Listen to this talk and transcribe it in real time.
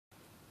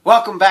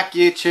Welcome back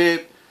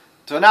YouTube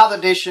to another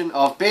edition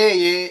of Beer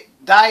Year,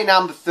 day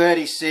number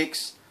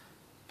 36.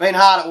 Been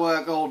hard at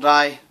work all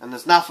day and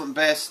there's nothing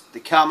best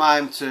to come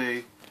home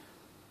to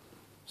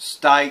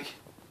steak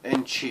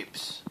and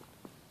chips.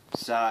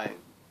 So,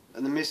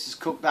 and the missus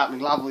cooked up my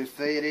lovely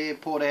feed here,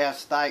 poured out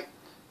steak,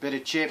 bit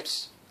of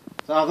chips.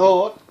 So I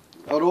thought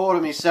I'd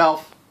order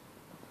myself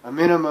a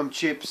minimum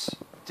chips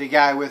to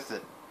go with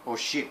it, or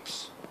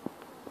chips.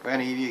 For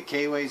any of you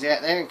Kiwis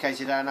out there, in case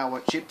you don't know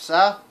what chips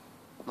are,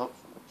 not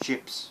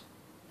chips.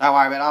 Don't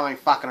worry about it, I'm only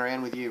fucking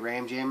around with you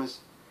ram jammers.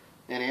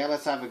 Anyhow,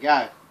 let's have a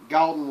go.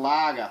 Golden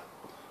Lager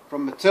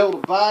from Matilda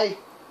Bay.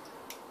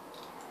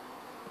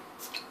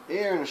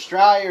 Here in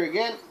Australia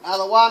again,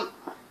 another one.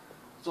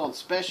 It's on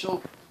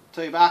special,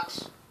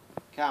 $2.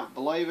 Can't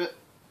believe it.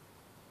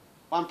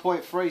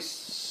 1.3%,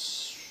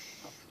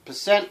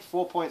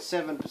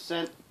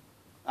 4.7%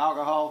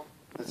 alcohol.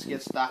 Let's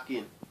get stuck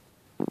in.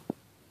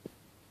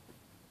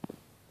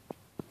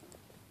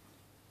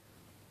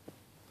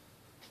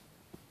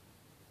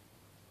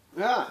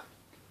 Yeah,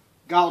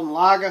 Golden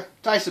Lager.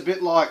 Tastes a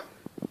bit like,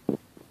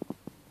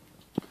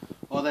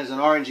 well, there's an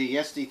orangey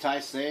yesty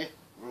taste there.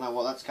 I don't know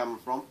what that's coming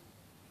from.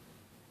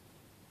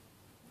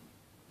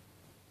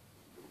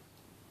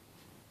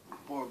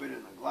 Pour a bit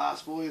in the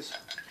glass for you.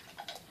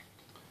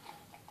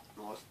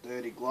 Nice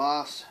dirty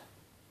glass.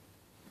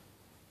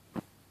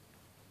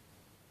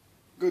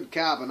 Good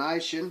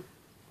carbonation.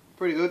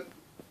 Pretty good.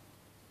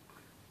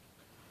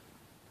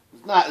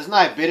 There's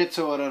no bitter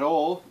to it at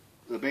all.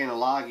 There being a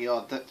lager,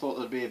 I thought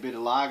there'd be a bit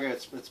of lager.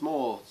 It's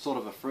more sort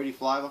of a fruity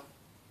flavour.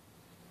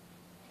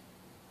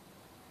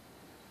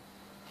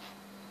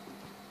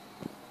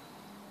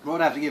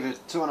 Might have to give it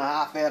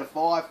 2.5 out of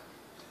 5.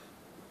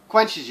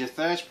 Quenches your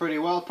thirst pretty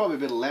well. Probably a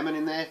bit of lemon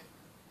in there.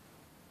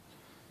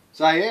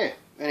 So yeah,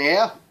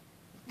 anyhow,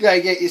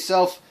 go get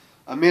yourself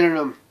a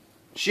minimum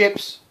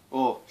chips,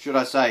 or should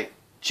I say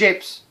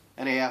chips.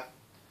 Anyhow,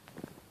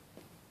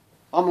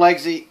 I'm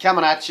Legsy,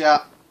 coming at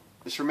ya.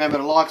 Just remember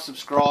to like,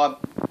 subscribe,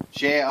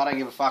 share. I don't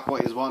give a fuck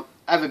what you want.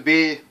 Have a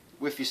beer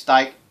with your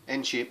steak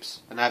and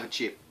chips, and have a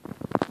chip.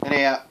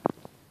 Anyhow,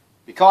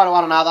 be kind to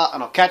one another,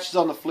 and I'll catch you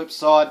on the flip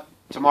side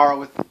tomorrow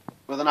with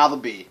another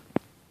beer.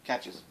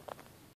 Catches.